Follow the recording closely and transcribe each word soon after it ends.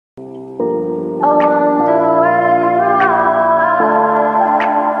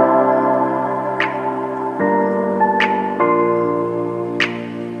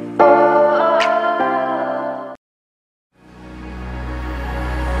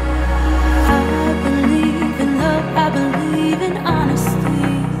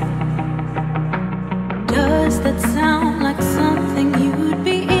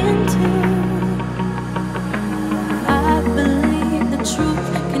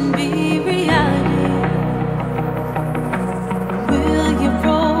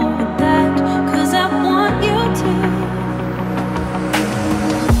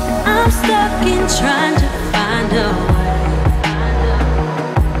Trying to find a way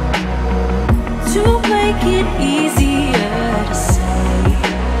to make it easier to say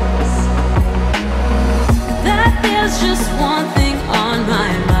that there's just one thing on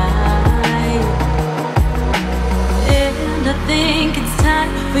my mind, and I think it's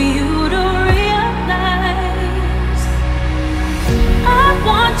time for you to realize I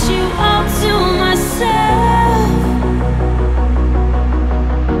want you all to myself.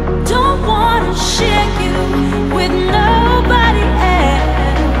 Don't wanna share you with nobody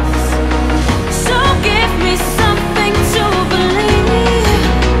else. So give me something to believe.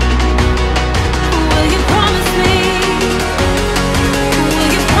 Will you promise me? Will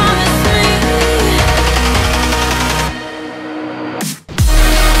you promise me?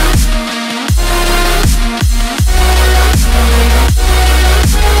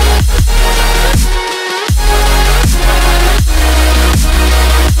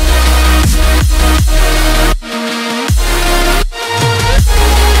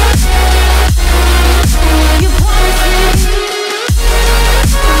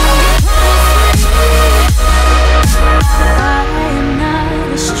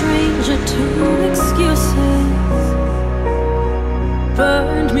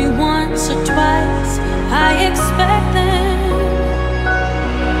 Burned me once or twice, I expect them.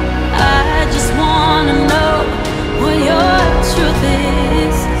 I just wanna know what your truth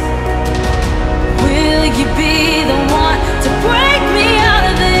is. Will you be the one to break me out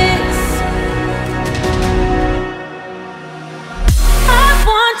of this? I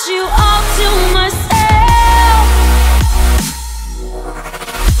want you all to myself.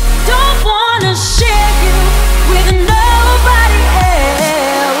 Don't wanna share you with nobody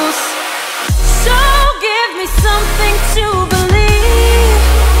else. So give me something to believe.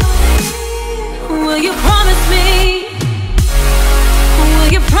 Will you promise me? Will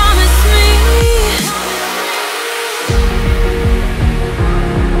you promise me?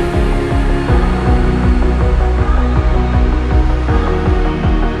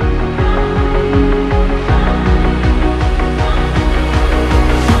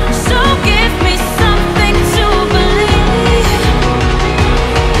 So give me something to believe.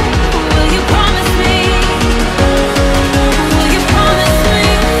 Will you promise me? Will you promise me?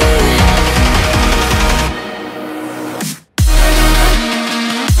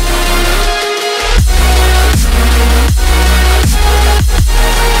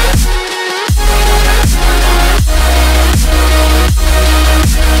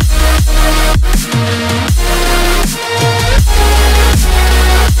 Will you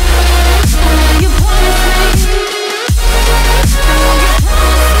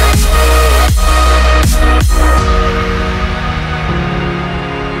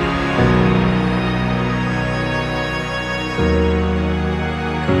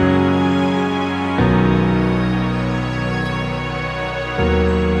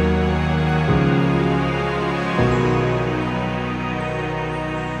me?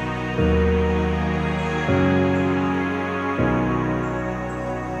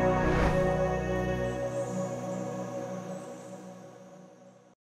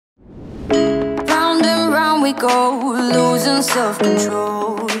 Round and round we go, losing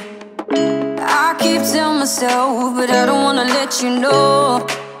self-control. I keep telling myself, but I don't wanna let you know.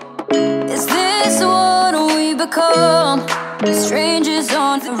 Is this what we become? Strangers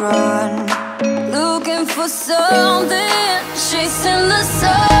on the run, looking for something, chasing the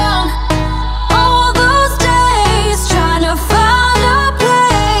sun. All those days, trying to find a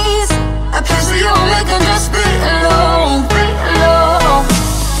place where you and me can just be alone, be alone.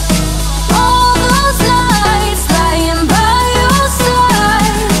 All those nights lying by your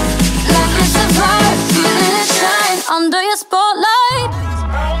side, like it's a fire, feeling it shine under your spotlight.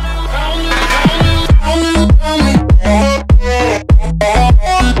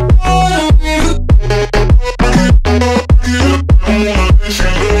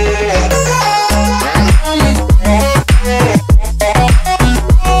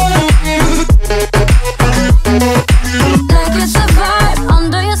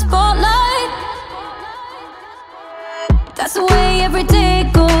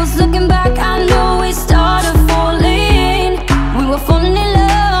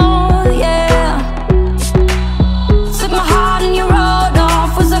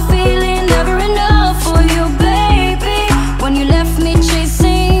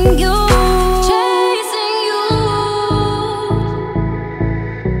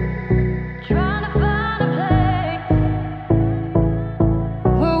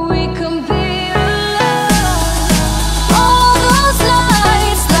 we can be alone. All those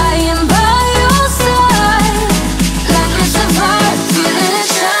lights lying by your side, like it's a vibe, feeling it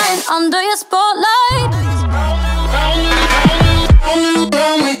shine under your spotlight.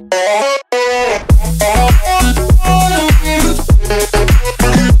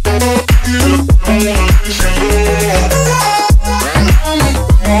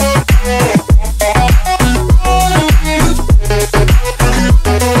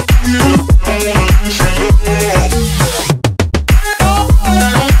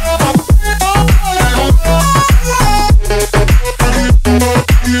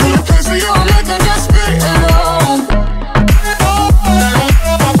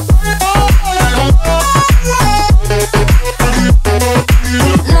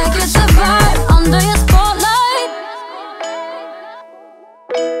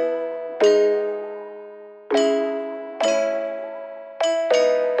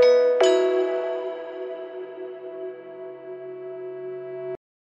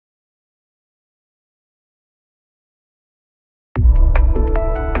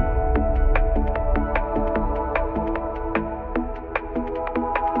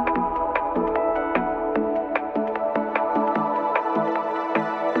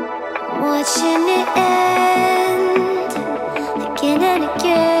 Watching it end again and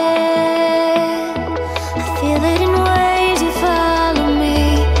again. I feel it in waves, you follow me,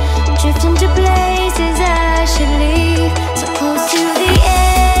 drifting to places I should leave. So close to the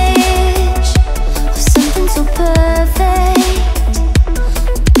edge of something so perfect.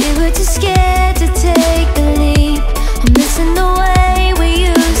 We were too scared to take the leap. I'm missing the way we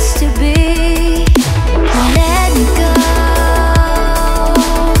used to be. Let me go.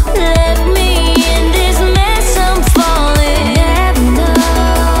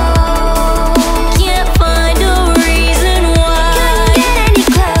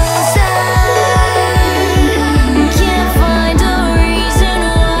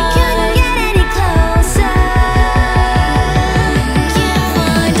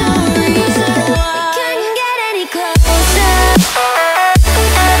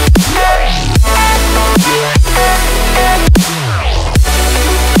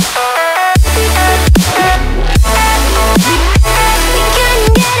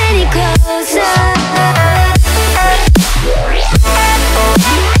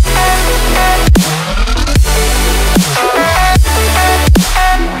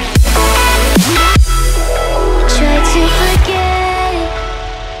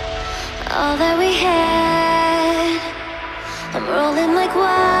 All that we had, I'm rolling like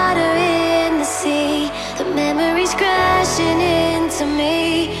water in the sea. The memories crashing into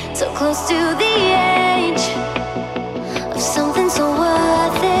me, so close to the edge.